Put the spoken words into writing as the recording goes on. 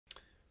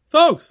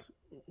Folks,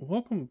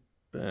 welcome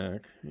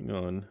back. Hang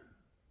on.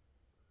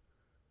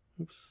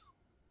 Oops.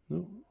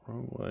 No,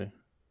 wrong way.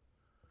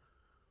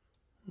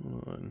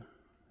 Hold on.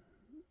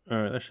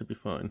 Alright, that should be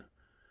fine.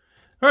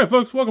 Alright,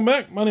 folks, welcome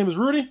back. My name is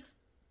Rudy.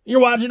 You're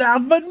watching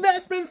Alpha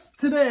Investments.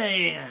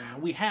 Today,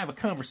 we have a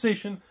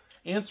conversation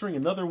answering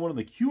another one of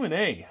the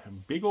Q&A.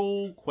 Big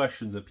old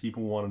questions that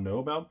people want to know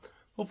about.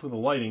 Hopefully the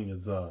lighting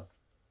is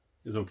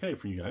okay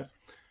for you guys.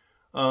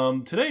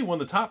 Today,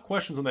 one of the top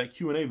questions on that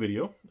Q&A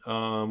video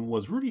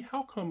was, Rudy,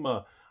 how come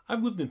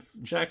I've lived in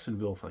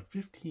Jacksonville for like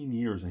 15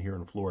 years and here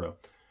in Florida,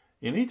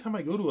 and anytime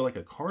I go to like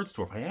a card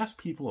store, if I ask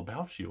people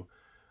about you,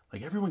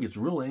 like everyone gets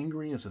real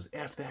angry and says,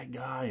 F that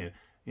guy, and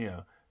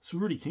yeah. So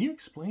Rudy, can you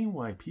explain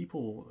why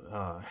people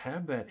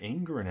have that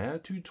anger and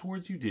attitude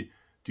towards you?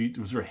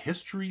 Was there a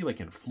history like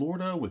in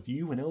Florida with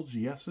you and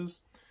LGSs?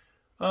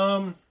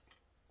 I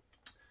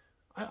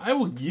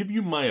will give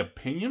you my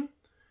opinion.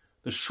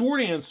 The short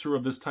answer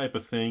of this type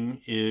of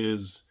thing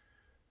is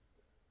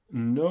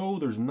no,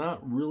 there's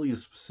not really a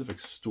specific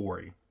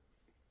story.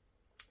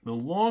 The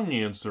long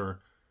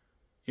answer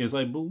is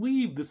I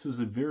believe this is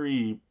a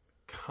very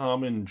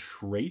common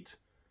trait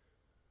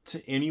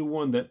to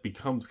anyone that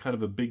becomes kind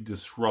of a big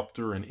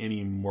disruptor in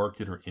any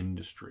market or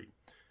industry.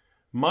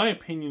 My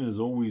opinion has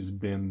always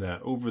been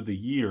that over the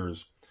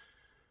years,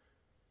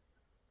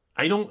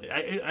 I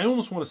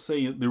almost want to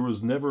say there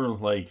was never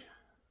like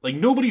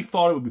nobody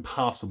thought it would be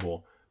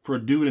possible for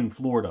a dude in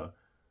Florida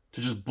to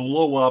just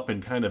blow up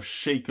and kind of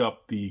shake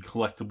up the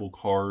collectible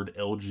card,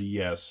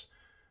 LGS,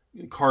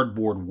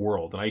 cardboard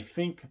world. And I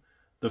think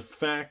the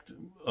fact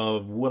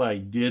of what I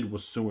did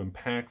was so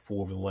impactful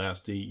over the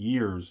last 8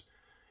 years,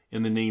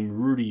 and the name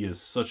Rudy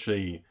is such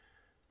a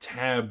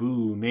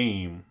taboo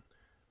name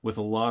with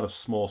a lot of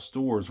small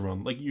stores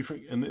around. Like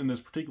in this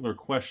particular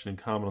question and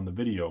comment on the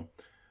video,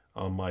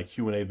 on my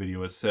Q&A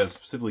video, it says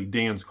specifically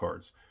Dan's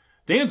cards.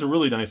 Dan's a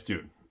really nice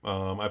dude.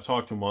 I've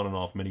talked to him on and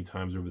off many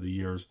times over the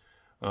years.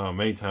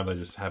 Many times I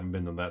just haven't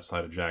been on that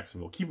side of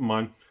Jacksonville. Keep in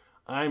mind,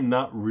 I'm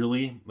not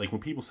really, like when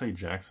people say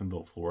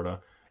Jacksonville, Florida,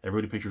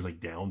 everybody pictures like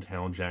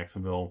downtown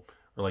Jacksonville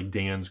or like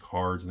Dan's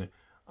cards. And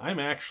I'm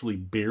actually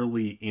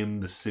barely in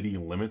the city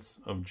limits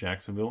of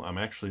Jacksonville. I'm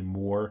actually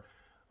more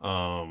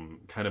kind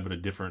of at a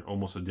different,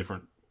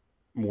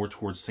 more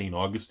towards St.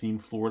 Augustine,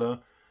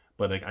 Florida.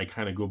 But I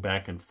kind of go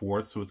back and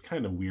forth. So it's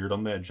kind of weird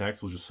on that.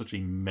 Jacksonville is just such a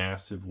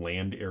massive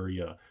land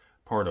area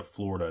part of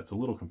Florida. It's a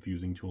little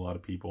confusing to a lot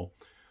of people.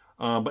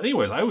 But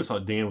anyways, I always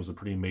thought Dan was a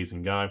pretty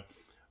amazing guy.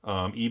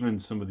 Even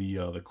some of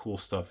the Cool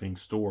Stuff Inc.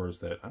 stores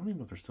that I don't even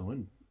know if they're still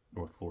in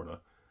North Florida.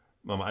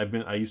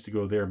 I used to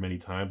go there many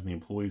times, and the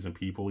employees and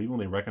people, even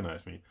when they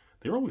recognized me,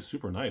 they were always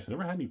super nice. I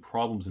never had any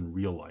problems in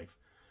real life.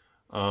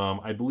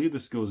 I believe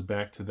this goes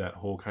back to that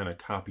whole kind of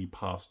copy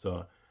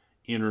pasta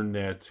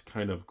internet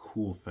kind of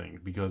cool thing,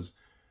 because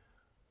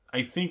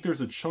I think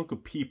there's a chunk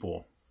of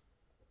people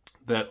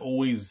that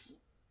always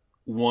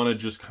want to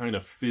just kind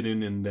of fit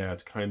in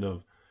that kind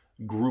of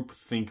group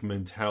think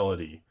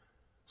mentality,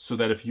 so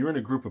that if you're in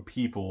a group of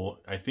people,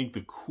 I think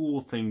the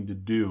cool thing to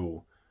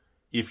do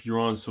if you're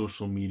on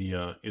social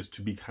media is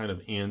to be kind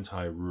of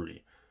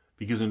anti-Rudy.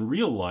 Because in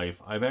real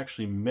life, I've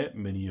actually met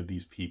many of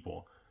these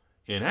people,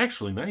 and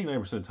actually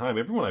 99% of the time,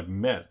 everyone I've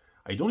met,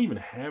 I don't even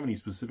have any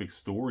specific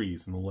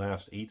stories in the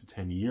last 8 to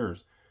 10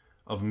 years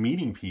of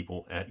meeting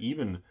people at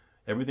even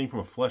everything from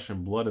a Flesh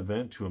and Blood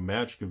event to a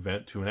Magic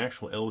event to an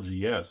actual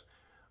LGS.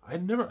 I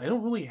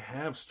don't really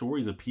have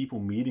stories of people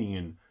meeting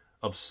and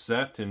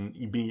upset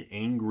and being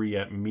angry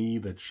at me,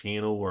 the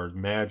channel, or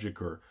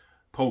Magic, or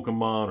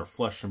Pokemon, or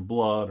Flesh and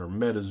Blood, or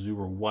MetaZoo,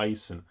 or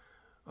Weiss. And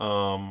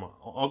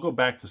I'll go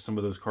back to some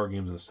of those card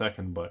games in a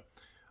second, but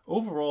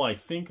overall, I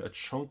think a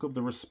chunk of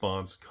the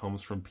response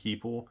comes from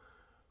people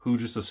who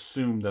just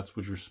assume that's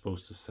what you're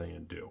supposed to say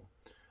and do.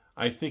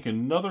 I think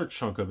another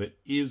chunk of it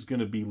is going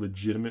to be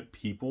legitimate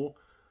people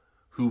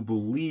who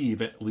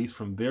believe, at least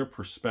from their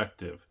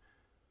perspective,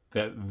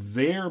 that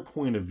their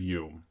point of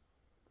view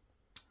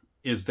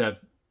is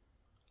that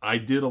I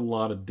did a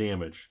lot of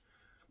damage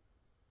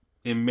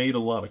and made a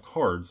lot of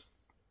cards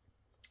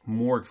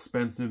more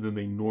expensive than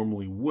they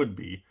normally would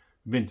be.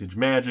 Vintage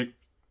Magic,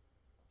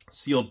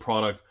 sealed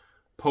product,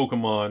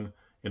 Pokemon,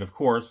 and of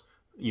course,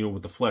 you know,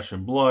 with the Flesh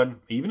and Blood,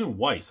 even in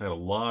Weiss, I had a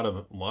lot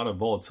of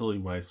volatility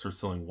when I started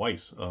selling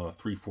Weiss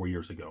 3-4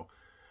 years ago.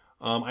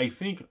 I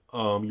think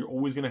you're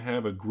always going to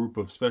have a group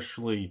of,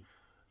 especially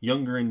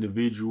younger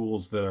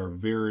individuals, that are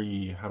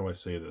very, how do I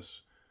say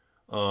this?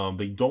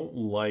 They don't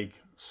like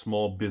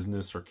small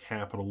business or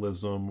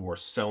capitalism or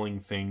selling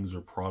things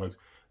or products.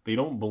 They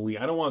don't believe,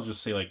 I don't want to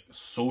just say like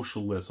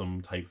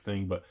socialism type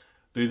thing, but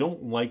they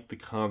don't like the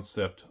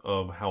concept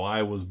of how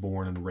I was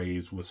born and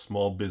raised with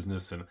small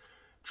business and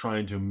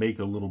trying to make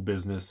a little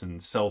business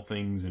and sell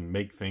things and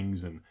make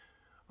things. And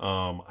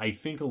I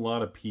think a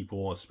lot of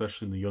people,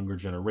 especially in the younger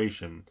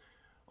generation,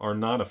 are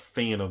not a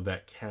fan of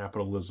that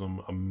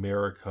capitalism,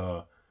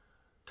 America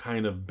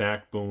kind of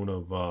backbone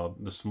of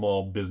the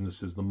small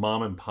businesses, the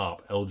mom and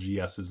pop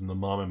LGSs and the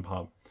mom and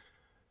pop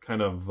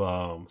kind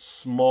of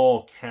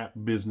small cap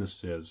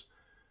businesses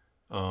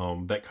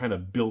that kind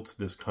of built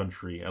this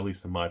country, at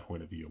least in my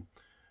point of view,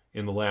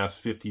 in the last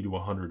 50 to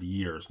 100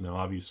 years. Now,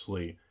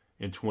 obviously,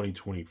 in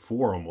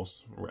 2024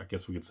 almost, or I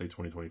guess we could say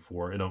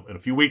 2024, in a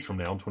few weeks from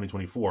now, in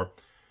 2024,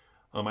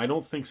 I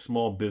don't think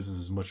small business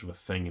is much of a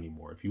thing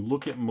anymore. If you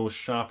look at most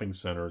shopping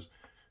centers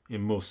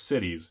in most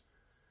cities,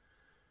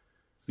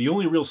 the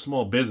only real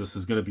small business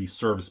is going to be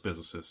service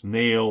businesses.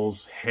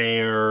 Nails,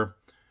 hair,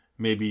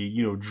 maybe,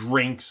 you know,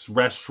 drinks,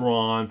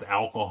 restaurants,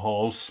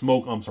 alcohol,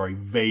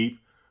 vape,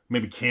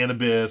 maybe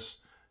cannabis.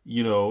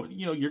 You know,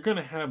 you're going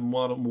to have a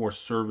lot more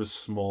service,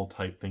 small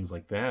type things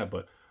like that.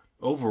 But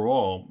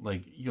overall,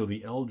 like, you know,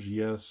 the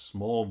LGS,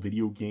 small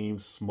video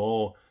games,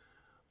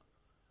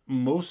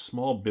 most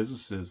small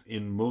businesses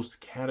in most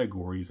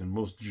categories and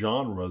most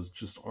genres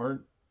just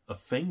aren't a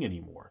thing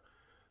anymore.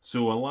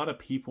 So a lot of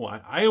people,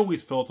 I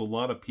always felt a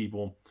lot of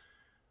people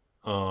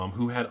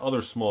who had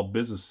other small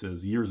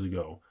businesses years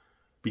ago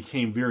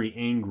became very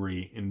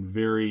angry and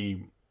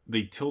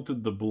they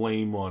tilted the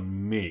blame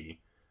on me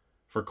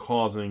for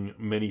causing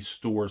many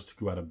stores to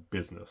go out of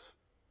business.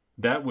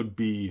 That would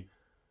be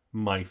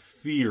my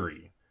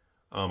theory.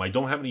 I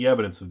don't have any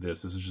evidence of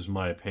this. This is just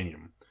my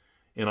opinion.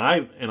 And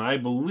I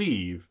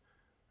believe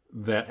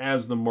that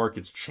as the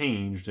market's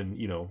changed, and,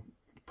 you know,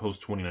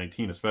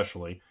 post-2019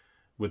 especially,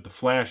 with the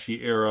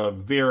flashy era,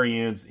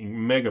 variants,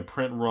 mega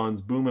print runs,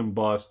 boom and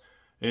bust,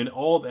 and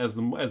all as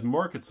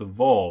markets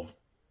evolve,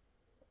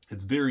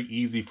 it's very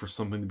easy for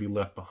something to be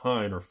left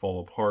behind or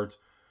fall apart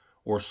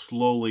or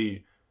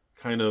slowly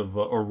kind of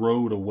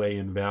erode away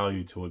in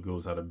value till it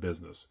goes out of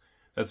business.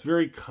 That's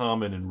very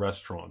common in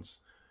restaurants.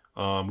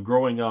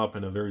 Growing up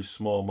in a very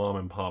small mom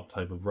and pop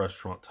type of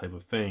restaurant type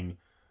of thing,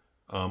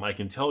 I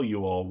can tell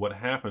you all what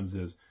happens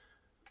is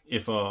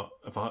if a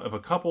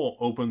couple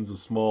opens a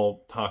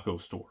small taco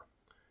store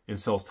and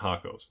sells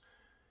tacos,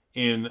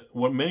 and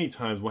many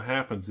times what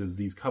happens is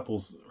these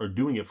couples are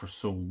doing it for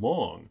so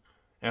long,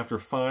 after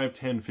 5,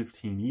 10,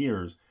 15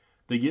 years,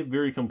 they get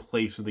very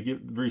complacent, they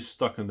get very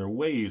stuck in their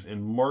ways,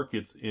 and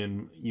markets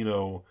in, you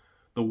know,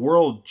 the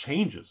world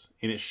changes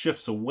and it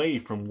shifts away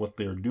from what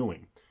they're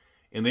doing.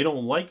 And they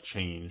don't like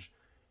change,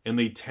 and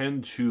they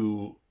tend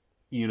to,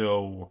 you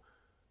know,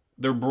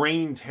 their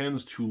brain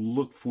tends to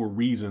look for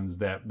reasons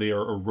that they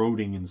are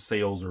eroding in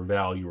sales or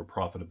value or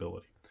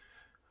profitability.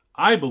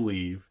 I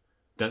believe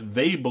that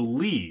they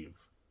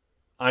believe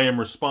I am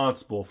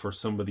responsible for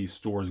some of these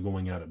stores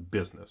going out of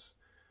business.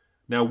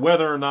 Now,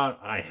 whether or not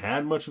I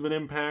had much of an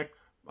impact,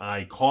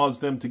 I caused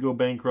them to go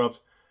bankrupt,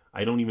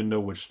 I don't even know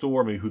which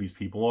store, maybe who these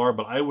people are,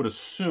 but I would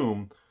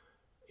assume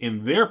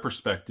in their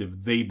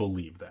perspective, they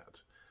believe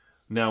that.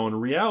 Now, in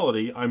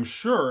reality, I'm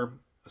sure,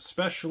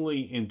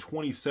 especially in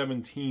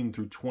 2017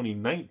 through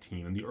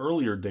 2019, in the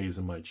earlier days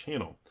of my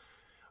channel,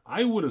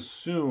 I would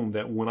assume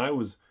that when I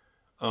was,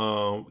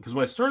 because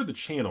when I started the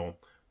channel,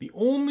 the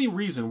only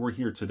reason we're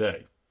here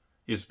today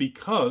is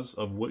because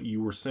of what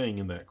you were saying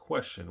in that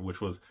question, which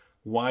was,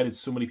 why did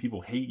so many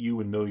people hate you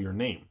and know your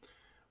name?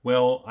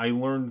 Well, I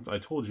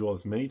told you all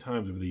this many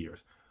times over the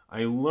years,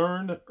 I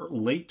learned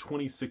late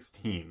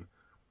 2016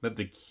 that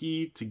the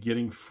key to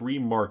getting free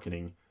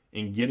marketing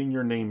and getting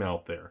your name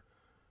out there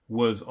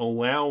was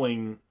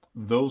allowing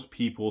those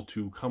people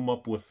to come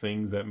up with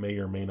things that may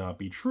or may not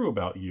be true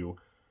about you,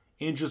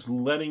 and just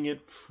letting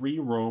it free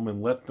roam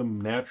and let the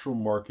natural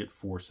market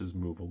forces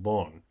move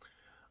along.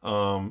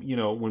 You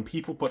know, when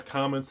people put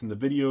comments in the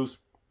videos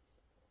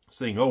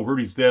saying, oh,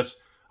 Rudy's this,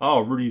 oh,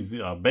 Rudy's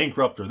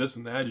bankrupt, or this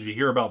and that, did you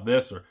hear about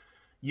this? Or,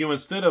 you know,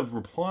 instead of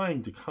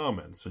replying to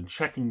comments and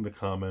checking the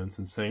comments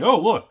and saying, oh,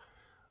 look,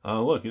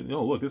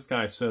 this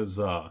guy says,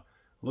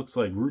 looks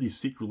like Rudy's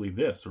secretly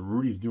this, or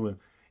Rudy's doing,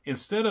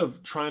 instead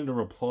of trying to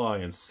reply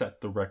and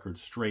set the record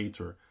straight,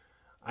 or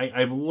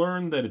I've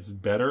learned that it's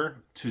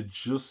better to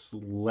just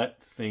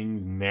let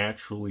things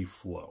naturally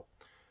flow.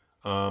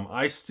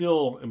 I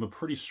still am a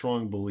pretty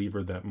strong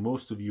believer that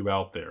most of you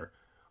out there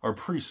are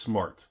pretty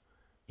smart,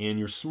 and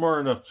you're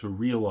smart enough to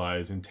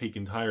realize and take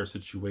entire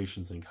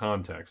situations in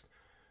context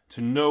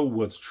to know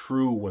what's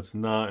true, what's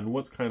not, and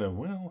what's kind of,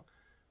 well,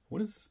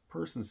 what is this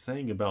person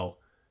saying about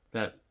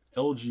that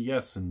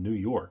LGS in New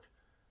York?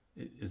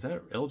 Is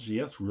that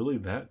LGS really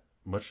that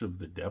much of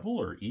the devil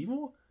or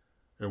evil?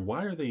 Or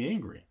why are they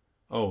angry?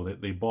 Oh,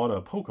 they bought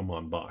a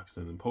Pokemon box,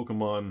 and then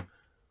Pokemon,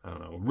 I don't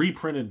know,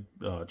 reprinted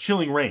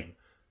Chilling Reign,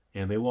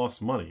 and they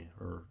lost money,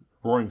 or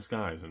Roaring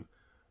Skies, and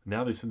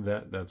now they said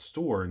that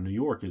store in New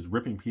York is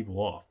ripping people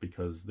off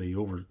because they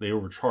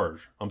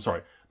overcharge. I'm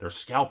sorry, they're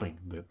scalping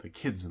the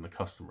kids and the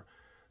customer.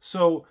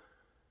 So,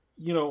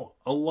 you know,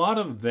 a lot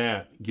of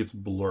that gets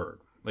blurred.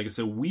 Like I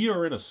said, we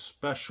are in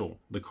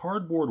the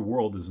cardboard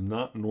world is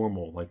not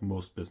normal like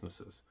most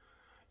businesses.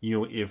 You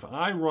know, if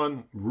I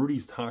run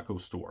Rudy's Taco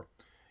Store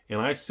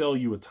and I sell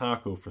you a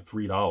taco for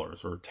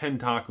 $3 or 10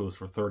 tacos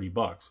for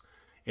 $30,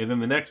 and then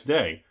the next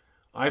day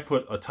I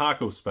put a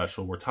taco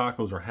special where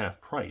tacos are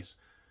half price,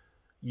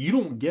 you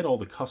don't get all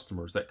the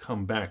customers that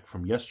come back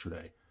from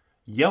yesterday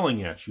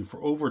yelling at you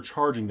for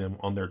overcharging them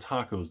on their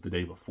tacos the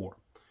day before.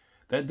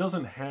 That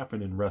doesn't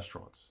happen in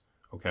restaurants,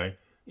 okay?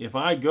 If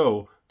I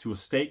go to a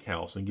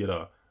steakhouse and get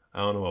a I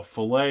don't know, a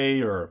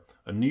filet or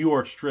a New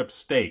York strip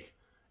steak,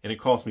 and it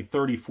costs me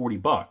 30, 40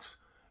 bucks,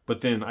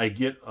 but then I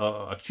get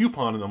a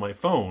coupon on my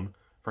phone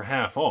for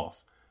half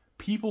off.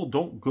 People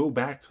don't go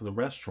back to the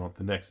restaurant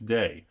the next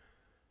day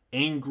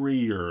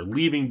angry or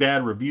leaving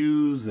bad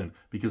reviews and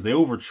because they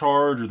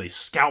overcharge or they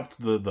scalped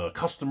the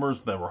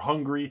customers that were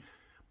hungry.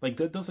 Like,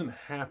 that doesn't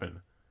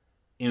happen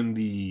in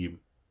the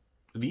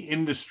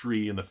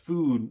industry, in the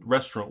food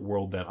restaurant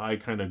world that I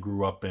kind of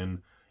grew up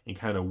in and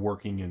kind of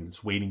working in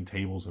waiting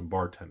tables and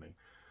bartending.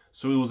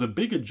 So it was a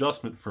big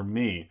adjustment for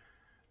me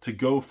to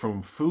go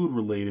from food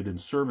related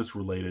and service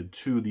related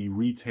to the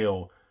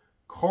retail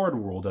card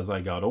world as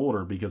I got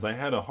older, because I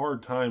had a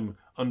hard time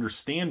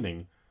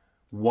understanding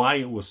why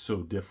it was so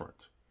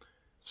different.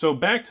 So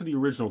back to the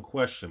original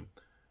question.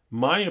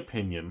 My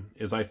opinion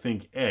is, I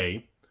think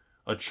a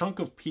chunk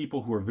of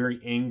people who are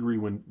very angry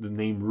when the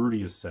name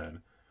Rudy is said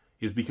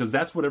is because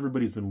that's what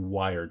everybody's been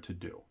wired to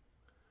do.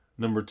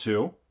 Number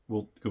two,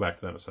 we'll go back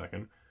to that in a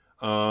second.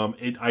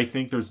 I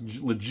think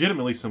there's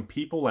legitimately some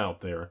people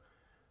out there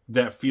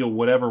that feel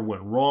whatever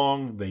went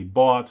wrong, they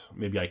bought.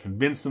 Maybe I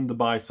convinced them to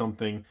buy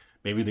something.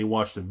 Maybe they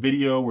watched a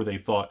video where they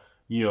thought,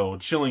 you know,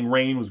 Chilling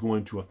Reign was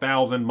going to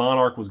 1,000,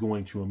 Monarch was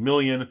going to 1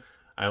 million.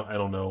 I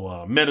don't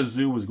know,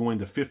 MetaZoo was going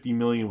to 50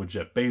 million with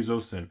Jeff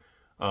Bezos, and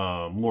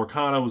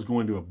Lorcana was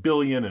going to 1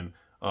 billion, and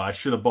I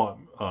should have bought,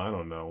 I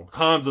don't know,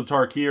 Khans of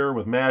Tarkir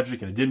with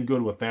Magic, and it didn't go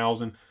to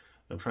 1,000.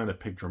 I'm trying to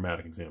pick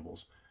dramatic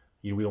examples.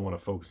 You know, we don't want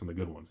to focus on the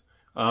good ones.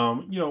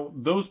 You know,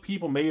 those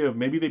people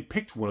maybe they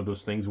picked one of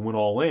those things and went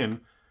all in,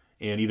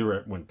 and either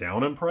it went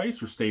down in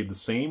price or stayed the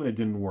same and it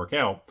didn't work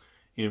out.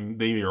 And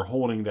they are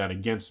holding that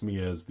against me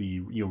as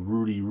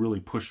Rudy really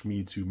pushed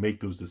me to make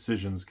those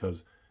decisions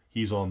because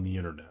he's on the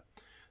internet.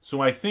 So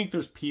I think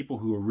there's people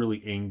who are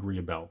really angry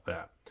about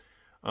that.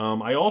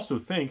 I also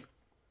think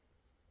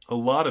a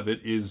lot of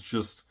it is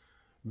just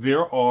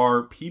there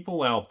are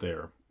people out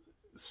there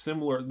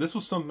similar. This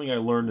was something I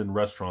learned in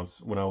restaurants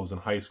when I was in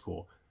high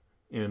school.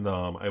 And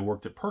I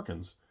worked at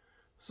Perkins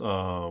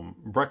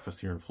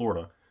breakfast here in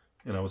Florida.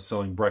 And I was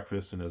selling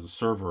breakfast and as a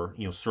server,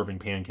 you know, serving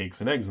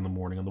pancakes and eggs in the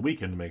morning on the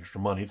weekend to make extra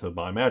money to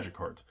buy Magic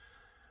cards.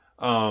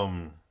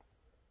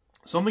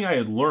 Something I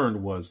had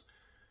learned was,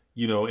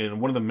 you know, and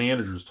one of the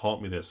managers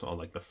taught me this on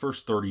like the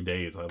first 30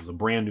 days. I was a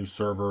brand new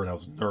server and I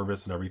was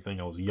nervous and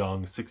everything. I was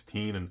young,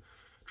 16, and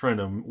trying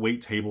to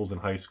wait tables in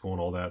high school and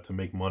all that to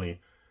make money.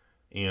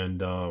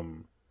 And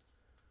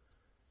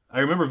I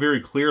remember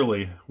very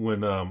clearly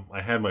when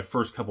I had my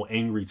first couple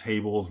angry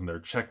tables and their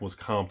check was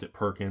comped at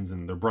Perkins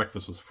and their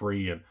breakfast was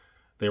free, and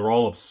they were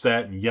all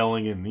upset and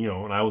yelling, and, you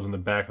know, and I was in the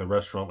back of the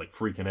restaurant like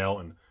freaking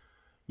out. And,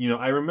 you know,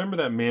 I remember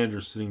that manager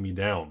sitting me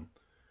down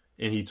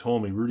and he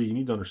told me, Rudy, you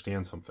need to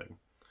understand something.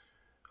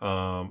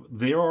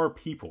 There are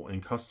people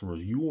and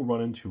customers you will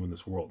run into in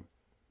this world.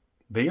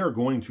 They are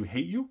going to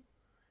hate you.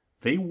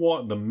 The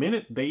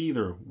minute they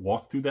either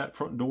walked through that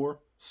front door,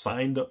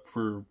 signed up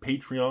for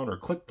Patreon, or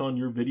clicked on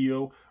your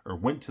video, or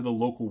went to the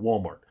local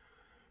Walmart,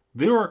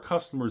 there are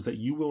customers that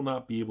you will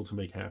not be able to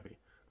make happy.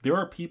 There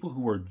are people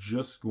who are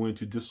just going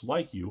to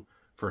dislike you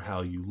for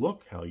how you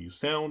look, how you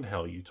sound,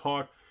 how you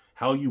talk,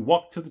 how you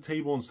walk to the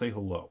table and say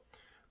hello.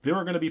 There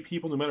are going to be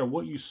people, no matter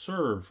what you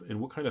serve and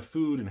what kind of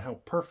food and how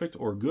perfect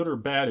or good or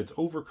bad, it's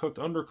overcooked,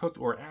 undercooked,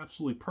 or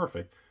absolutely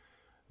perfect,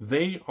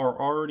 they are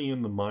already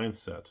in the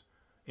mindset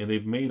and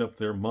they've made up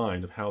their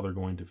mind of how they're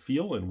going to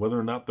feel and whether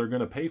or not they're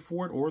going to pay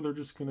for it or they're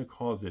just going to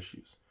cause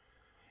issues.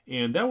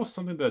 And that was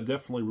something that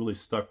definitely really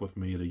stuck with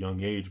me at a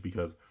young age,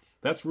 because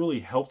that's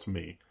really helped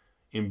me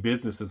in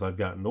business as I've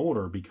gotten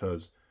older.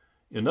 Because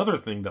another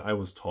thing that I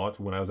was taught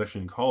when I was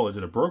actually in college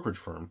at a brokerage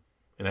firm,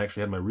 and I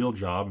actually had my real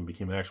job and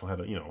became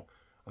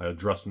I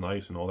dressed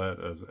nice and all that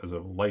as a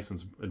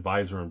licensed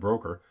advisor and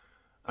broker.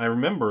 I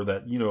remember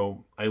that, you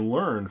know, I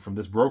learned from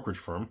this brokerage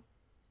firm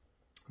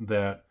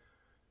that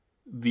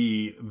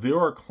there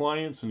are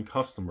clients and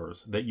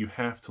customers that you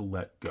have to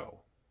let go.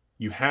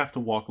 You have to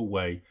walk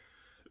away.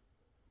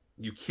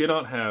 You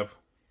cannot have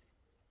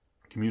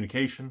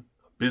communication,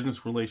 a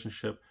business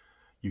relationship.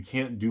 You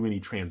can't do any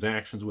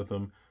transactions with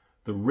them.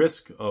 The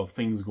risk of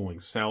things going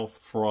south,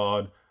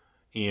 fraud,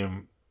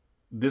 and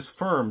this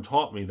firm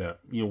taught me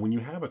that, you know, when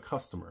you have a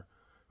customer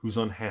who's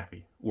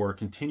unhappy or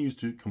continues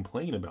to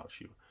complain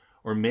about you,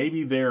 or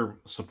maybe they're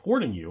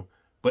supporting you,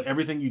 but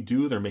everything you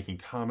do, they're making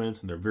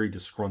comments and they're very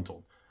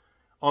disgruntled.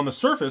 On the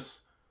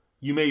surface,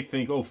 you may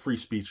think, oh, free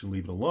speech and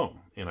leave it alone.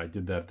 And I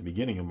did that at the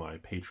beginning of my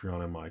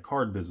Patreon and my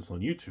card business on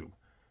YouTube,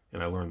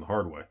 and I learned the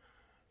hard way.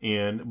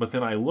 But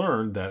then I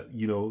learned that,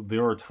 you know,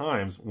 there are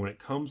times when it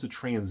comes to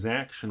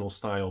transactional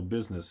style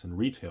business and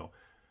retail,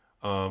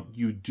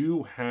 you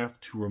do have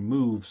to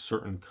remove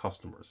certain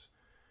customers.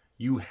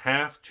 You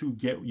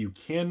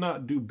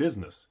cannot do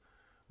business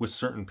with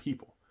certain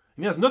people.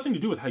 And it has nothing to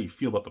do with how you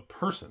feel about the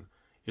person.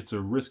 It's a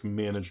risk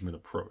management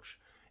approach.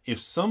 If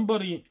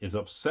somebody is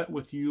upset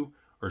with you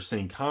or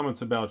saying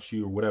comments about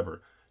you or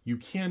whatever, you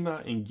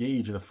cannot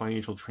engage in a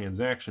financial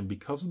transaction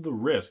because of the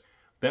risk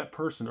that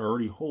person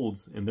already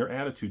holds in their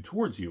attitude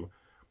towards you.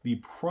 The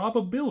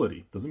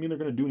probability, doesn't mean they're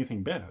going to do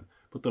anything bad,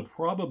 but the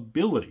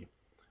probability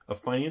of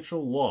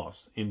financial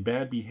loss and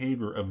bad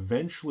behavior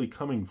eventually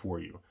coming for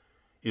you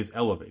is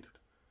elevated.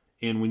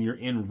 And when you're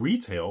in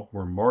retail,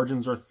 where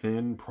margins are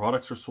thin,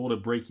 products are sold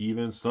at break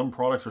even, some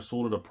products are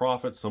sold at a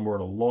profit, some are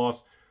at a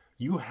loss,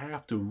 you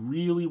have to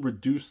really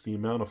reduce the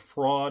amount of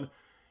fraud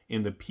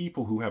and the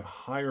people who have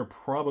higher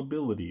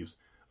probabilities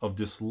of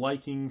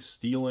disliking,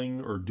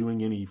 stealing, or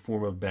doing any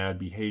form of bad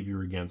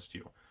behavior against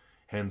you.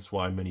 Hence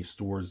why many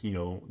stores,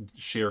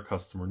 share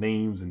customer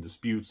names and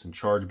disputes and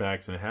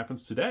chargebacks, and it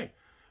happens today.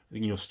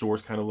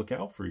 Stores kind of look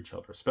out for each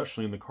other,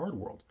 especially in the card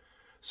world.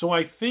 So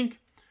I think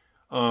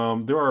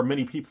there are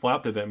many people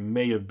out there that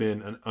may have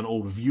been an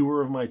old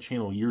viewer of my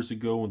channel years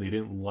ago and they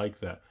didn't like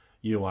that.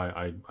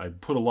 I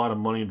put a lot of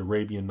money into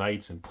Arabian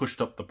Nights and pushed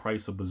up the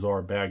price of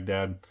Bazaar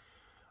Baghdad.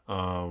 There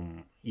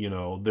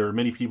are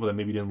many people that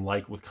maybe didn't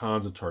like with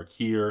Khans of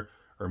Tarkir,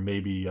 or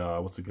maybe,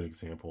 what's a good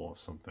example of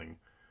something?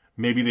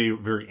 Maybe they were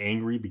very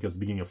angry because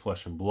beginning of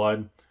Flesh and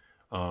Blood,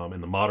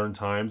 in the modern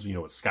times, it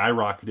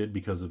skyrocketed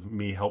because of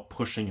me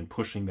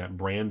pushing that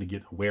brand to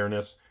get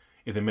awareness.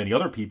 And then many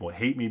other people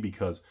hate me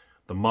because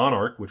the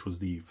Monarch, which was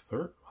the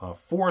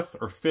fourth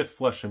or fifth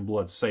Flesh and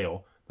Blood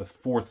sale, the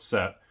fourth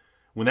set,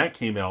 when that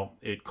came out,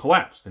 it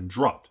collapsed and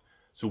dropped.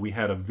 So we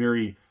had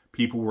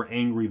people were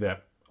angry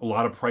that a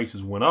lot of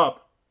prices went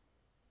up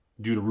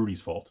due to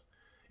Rudy's fault.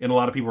 And a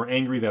lot of people were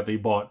angry that they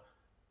bought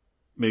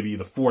maybe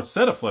the fourth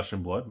set of Flesh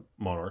and Blood,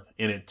 Monarch,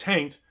 and it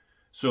tanked.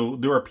 So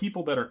there are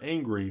people that are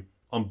angry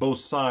on both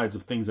sides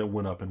of things that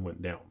went up and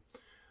went down.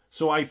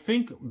 So I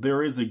think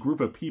there is a group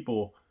of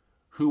people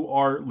who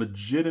are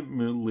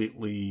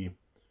legitimately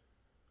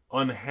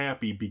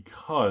unhappy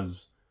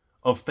because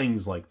of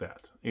things like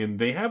that. And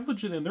they have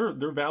and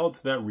they're valid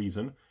to that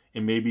reason.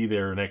 And maybe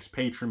they're an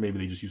ex-patron, maybe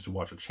they just used to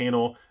watch a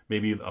channel,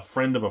 maybe a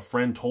friend of a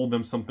friend told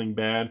them something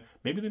bad,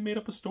 maybe they made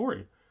up a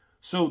story.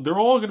 So they're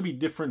all going to be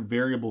different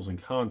variables in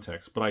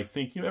context, but I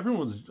think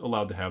everyone's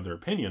allowed to have their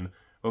opinion.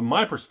 But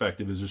my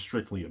perspective is just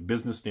strictly a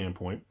business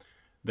standpoint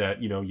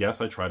that, yes,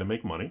 I try to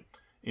make money.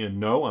 And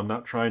no, I'm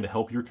not trying to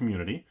help your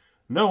community.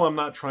 No, I'm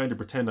not trying to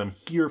pretend I'm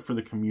here for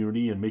the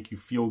community and make you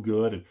feel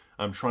good. And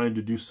I'm trying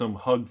to do some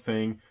hug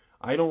thing.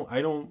 I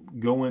don't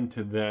go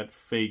into that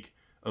fake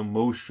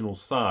emotional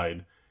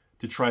side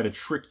to try to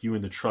trick you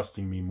into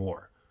trusting me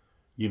more.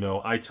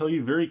 I tell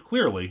you very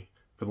clearly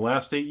for the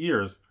last 8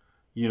 years,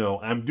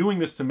 I'm doing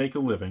this to make a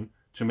living,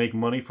 to make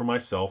money for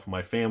myself,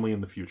 my family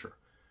in the future.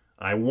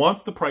 I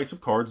want the price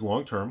of cards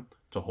long-term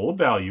to hold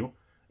value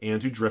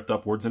and to drift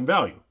upwards in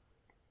value.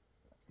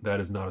 That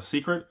is not a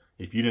secret.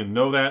 If you didn't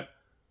know that,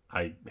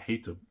 I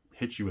hate to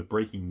hit you with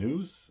breaking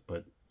news,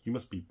 but you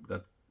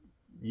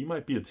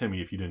might be a Timmy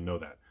if you didn't know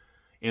that.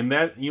 And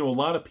that, a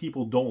lot of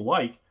people don't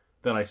like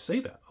that I say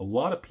that. A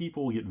lot of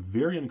people get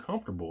very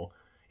uncomfortable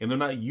and they're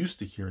not used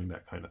to hearing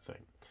that kind of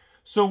thing.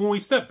 So when we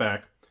step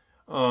back,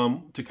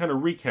 to kind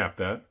of recap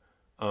that,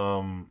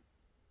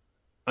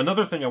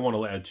 another thing I want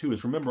to add too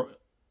is remember,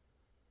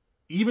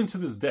 even to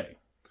this day,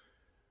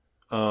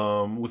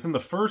 within the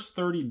first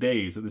 30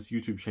 days that this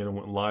YouTube channel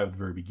went live at the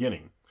very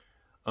beginning,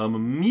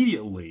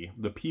 immediately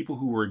the people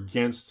who were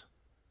against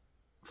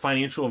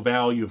financial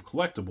value of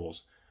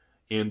collectibles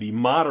and the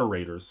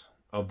moderators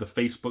of the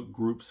Facebook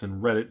groups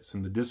and Reddits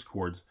and the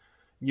Discords,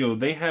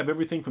 they have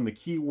everything from the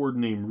keyword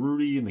name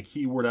Rudy and the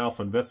keyword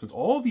Alpha Investments.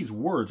 All of these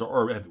words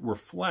were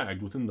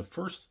flagged within the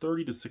first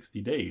 30 to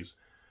 60 days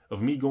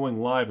of me going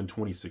live in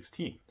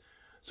 2016.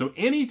 So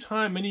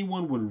anytime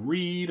anyone would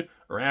read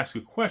or ask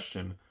a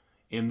question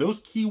and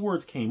those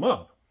keywords came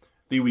up,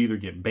 they would either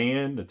get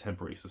banned, a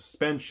temporary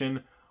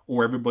suspension,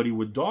 or everybody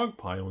would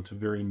dogpile into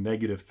very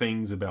negative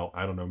things about,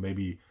 I don't know,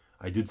 maybe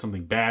I did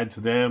something bad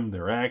to them,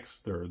 their ex,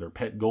 their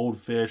pet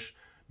goldfish.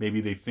 Maybe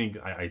they think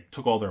I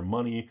took all their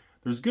money.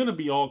 There's going to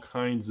be all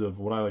kinds of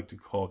what I like to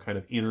call kind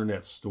of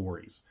internet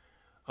stories.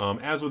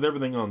 As with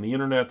everything on the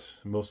internet,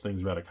 most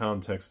things are out of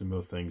context and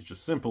most things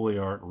just simply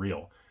aren't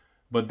real.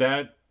 But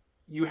that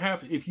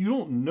if you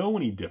don't know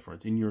any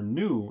different and you're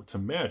new to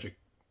Magic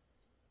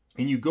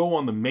and you go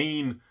on the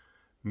main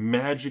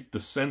Magic the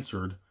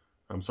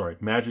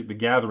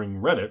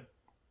Gathering Reddit,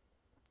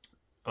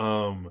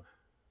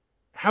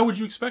 how would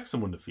you expect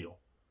someone to feel?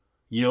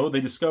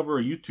 They discover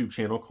a YouTube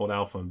channel called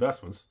Alpha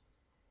Investments,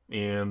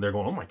 and they're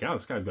going, oh my God,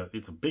 this guy's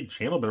it's a big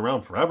channel, been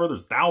around forever,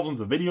 there's thousands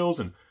of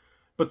videos,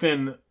 but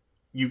then,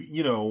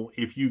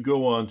 if you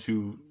go on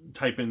to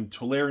type in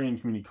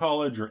Tolarian Community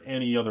College or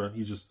any other,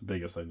 he's just the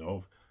biggest I know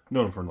of,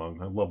 known him for a long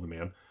time, I love the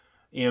man,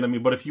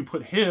 and but if you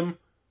put him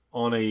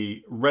on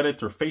a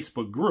Reddit or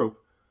Facebook group,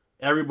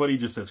 everybody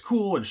just says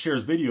cool and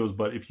shares videos,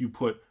 but if you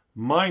put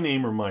my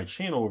name or my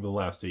channel over the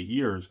last 8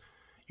 years,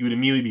 you would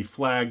immediately be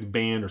flagged,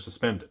 banned, or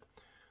suspended.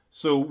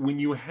 So when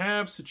you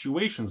have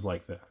situations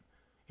like that,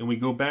 and we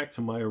go back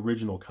to my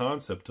original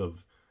concept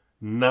of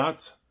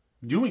not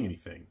doing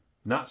anything,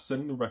 not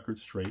setting the record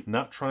straight,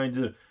 not trying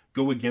to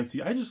go against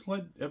I just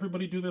let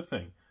everybody do their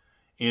thing.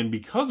 And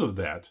because of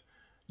that,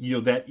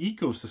 that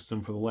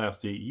ecosystem for the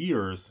last 8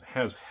 years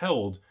has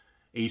held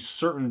a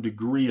certain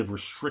degree of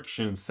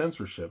restriction and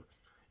censorship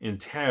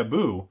and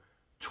taboo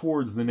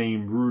towards the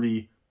name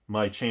Rudy,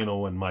 my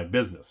channel and my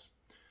business.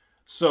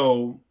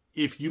 So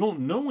if you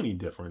don't know any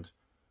different,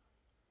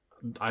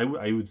 I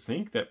would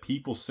think that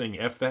people saying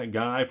F that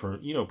guy for,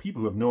 you know,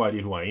 people who have no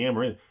idea who I am,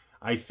 or anything,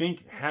 I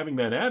think having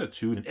that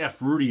attitude and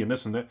F Rudy and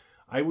this and that,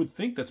 I would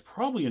think that's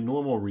probably a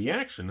normal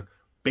reaction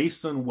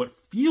based on what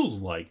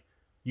feels like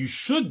you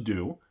should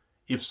do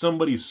if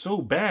somebody's so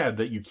bad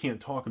that you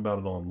can't talk about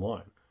it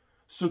online.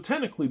 So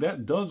technically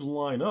that does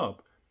line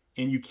up,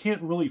 and you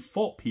can't really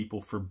fault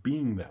people for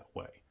being that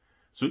way.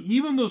 So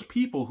even those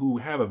people who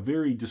have a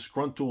very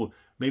disgruntled,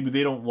 maybe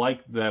they don't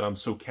like that I'm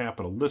so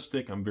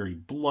capitalistic, I'm very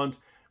blunt,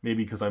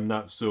 maybe because I'm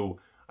not so,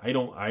 I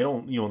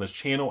don't, you know, on this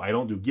channel, I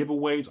don't do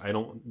giveaways, I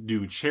don't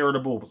do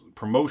charitable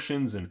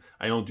promotions, and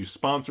I don't do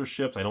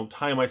sponsorships, I don't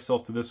tie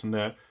myself to this and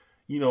that.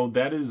 You know,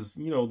 that is,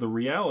 you know, the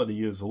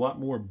reality is a lot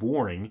more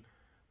boring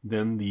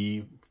than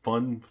the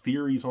fun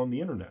theories on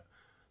the internet.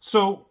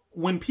 So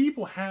when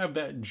people have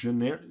that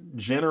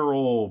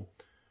general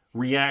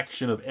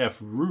reaction of F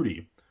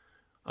Rudy,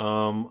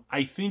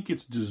 I think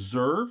it's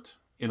deserved,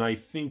 and I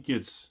think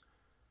it's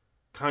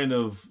kind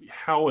of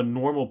how a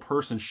normal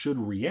person should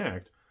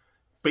react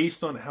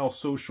based on how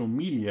social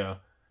media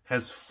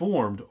has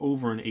formed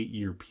over an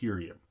 8-year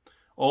period.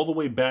 All the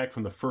way back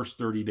from the first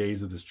 30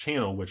 days of this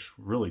channel, which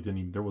really didn't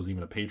even, there wasn't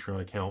even a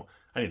Patreon account.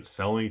 I didn't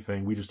sell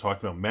anything. We just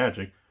talked about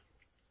magic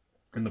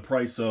and the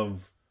price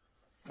of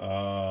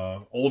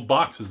old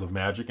boxes of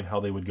magic and how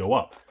they would go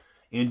up.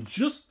 And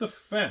just the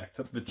fact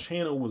that the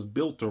channel was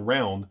built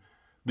around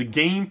the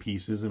game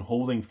pieces and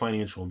holding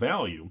financial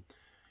value,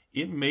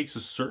 it makes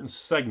a certain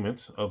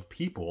segment of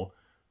people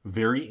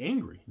very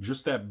angry.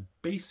 Just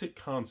that basic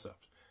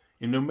concept.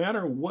 And no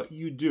matter what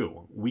you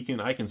do,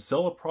 I can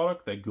sell a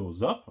product that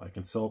goes up. I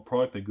can sell a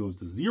product that goes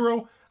to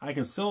zero. I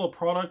can sell a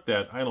product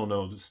that, I don't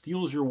know,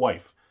 steals your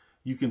wife.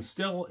 You can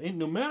sell, and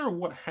no matter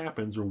what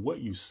happens or what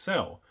you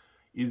sell,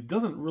 it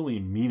doesn't really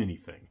mean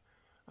anything.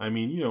 I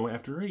mean, you know,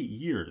 after 8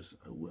 years,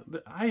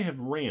 I have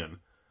ran,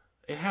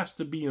 it has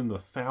to be in the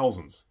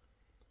thousands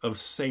of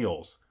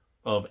sales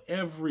of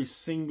every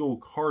single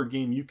card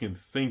game you can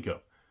think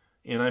of.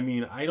 And I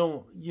mean, I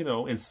don't, you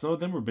know, and some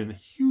of them have been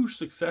huge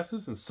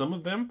successes, and some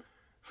of them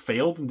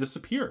failed and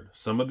disappeared.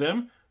 Some of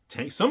them,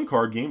 some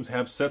card games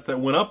have sets that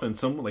went up, and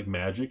some like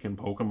Magic and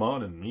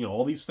Pokemon and, you know,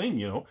 all these things,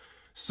 you know.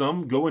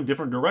 Some go in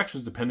different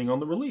directions depending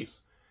on the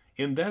release.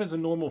 And that is a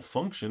normal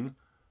function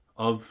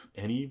of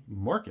any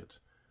market,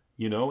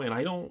 you know. And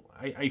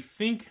I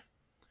think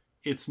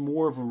it's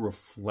more of a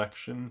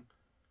reflection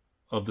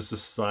of the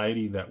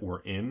society that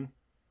we're in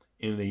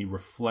a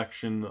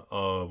reflection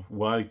of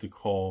what I like to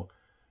call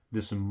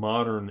this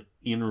modern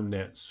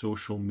internet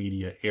social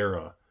media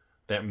era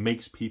that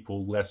makes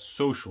people less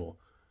social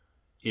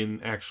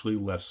and actually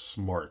less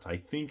smart. I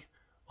think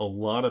a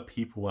lot of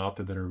people out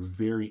there that are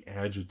very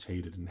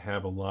agitated and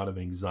have a lot of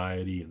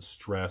anxiety and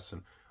stress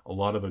and a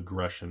lot of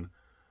aggression,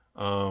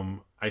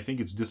 I think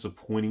it's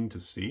disappointing to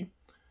see,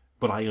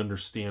 but I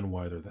understand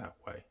why they're that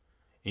way.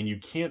 And you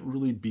can't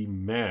really be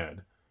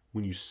mad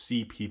when you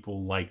see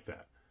people like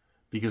that.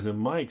 Because in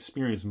my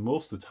experience,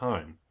 most of the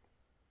time,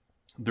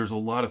 there's a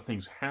lot of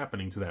things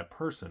happening to that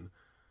person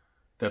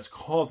that's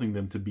causing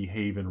them to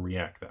behave and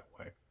react that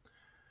way.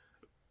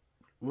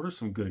 What are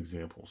some good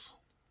examples?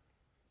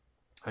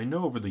 I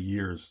know over the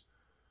years,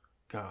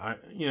 God,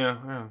 I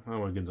don't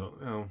want to get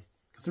into,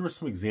 because there were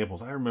some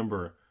examples. I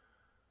remember,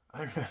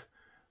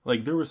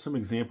 like, there were some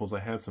examples.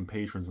 I had some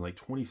patrons in like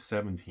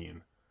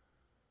 2017,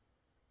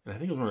 and I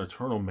think it was on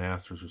Eternal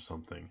Masters or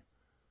something,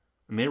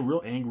 and they were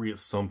real angry at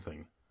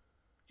something.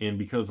 And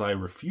because I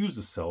refused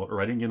to sell it, or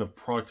I didn't get enough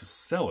product to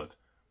sell it,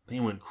 they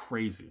went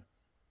crazy.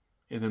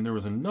 And then there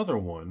was another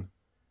one.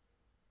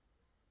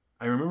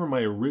 I remember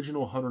my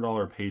original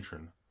 $100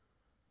 patron,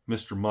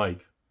 Mr.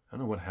 Mike. I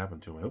don't know what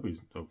happened to him. I hope he's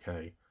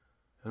okay.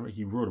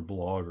 He wrote a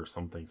blog or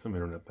something, some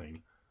internet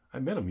thing. I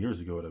met him years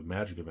ago at a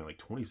Magic event, like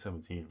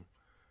 2017.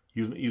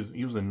 He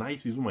was one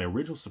of my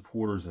original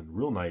supporters and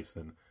real nice.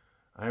 And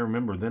I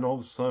remember then all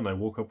of a sudden I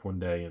woke up one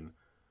day, and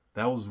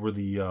that was where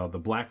the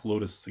Black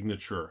Lotus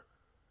signature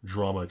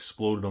drama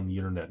exploded on the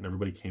internet, and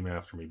everybody came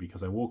after me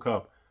because I woke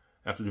up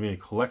after doing a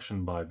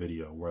collection buy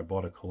video where I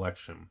bought a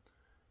collection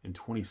in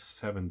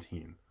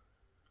 2017, and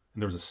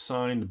there was a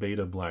signed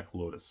beta Black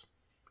Lotus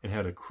and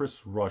had a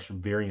Chris Rush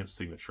variant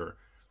signature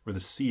where the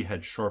C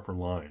had sharper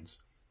lines,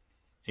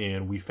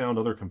 and we found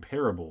other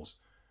comparables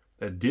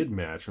that did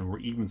match and were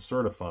even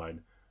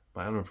certified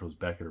by, I don't know if it was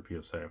Beckett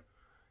or PSA,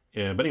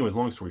 but anyways,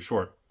 long story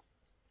short,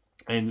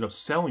 I ended up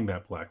selling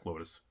that Black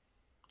Lotus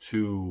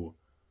to,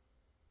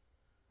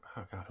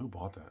 oh God, who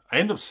bought that? I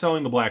ended up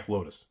selling the Black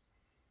Lotus.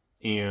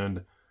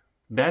 And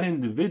that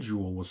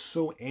individual was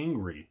so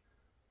angry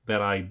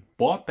that I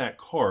bought that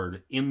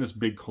card in this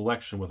big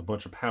collection with a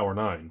bunch of Power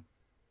 9.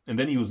 And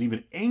then he was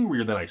even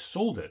angrier that I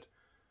sold it.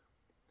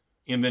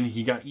 And then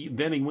he went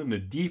in the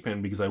deep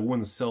end because I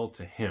wouldn't sell it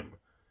to him.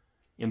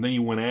 And then he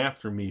went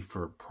after me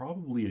for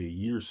probably a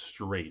year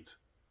straight,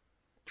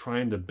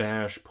 trying to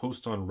bash,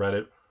 post on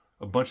Reddit,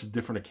 a bunch of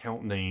different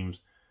account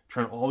names,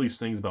 trying all these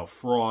things about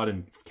fraud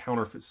and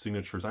counterfeit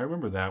signatures. I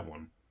remember that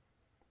one.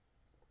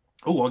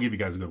 Oh, I'll give you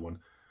guys a good one.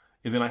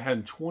 And then I had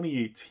in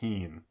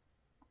 2018,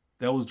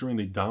 that was during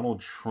the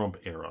Donald Trump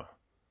era.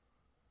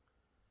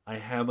 I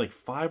had like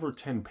 5 or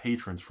 10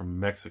 patrons from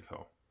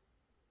Mexico.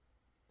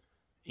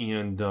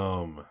 And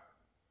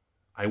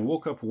I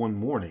woke up one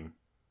morning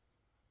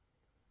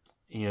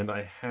and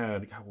I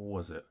had, God, what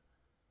was it?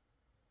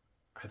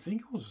 I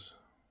think it was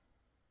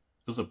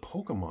a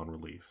Pokemon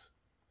release.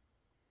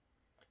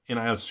 And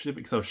I was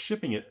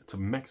shipping it to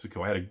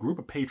Mexico. I had a group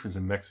of patrons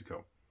in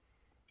Mexico.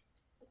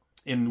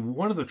 And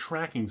one of the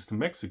trackings to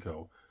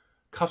Mexico,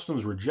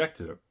 customs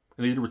rejected it,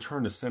 and they had to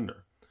return to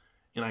sender.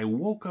 And I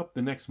woke up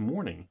the next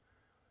morning,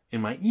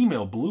 and my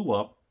email blew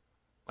up.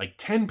 Like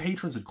 10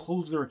 patrons had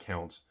closed their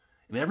accounts,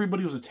 and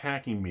everybody was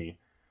attacking me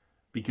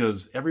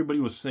because everybody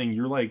was saying,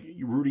 "You're like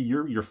Rudy,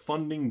 you're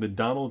funding the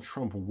Donald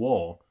Trump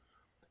wall,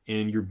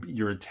 and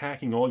you're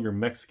attacking all your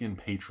Mexican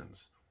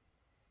patrons."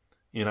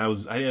 And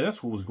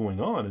that's what was going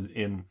on.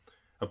 And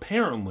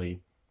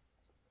apparently,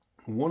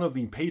 one of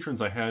the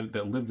patrons I had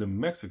that lived in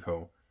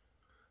Mexico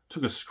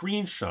took a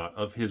screenshot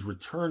of his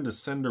return to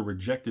sender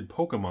rejected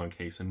Pokemon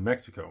case in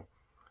Mexico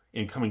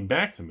and coming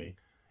back to me.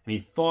 And he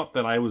thought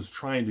that I was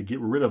trying to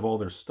get rid of all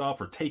their stuff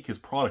or take his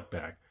product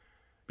back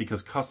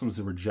because customs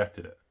had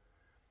rejected it.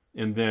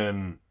 And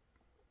then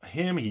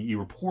he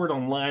reported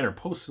online or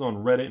posted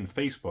on Reddit and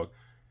Facebook,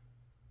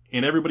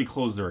 and everybody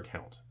closed their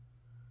account.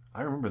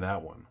 I remember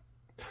that one.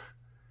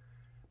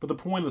 But the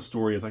point of the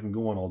story is I can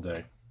go on all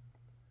day.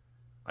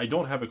 I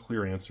don't have a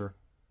clear answer.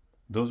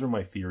 Those are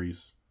my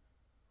theories.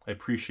 I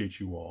appreciate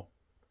you all.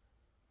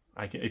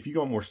 If you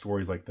got more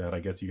stories like that, I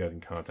guess you guys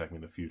can contact me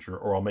in the future,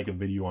 or I'll make a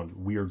video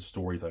on weird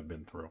stories I've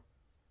been through.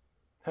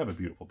 Have a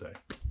beautiful day.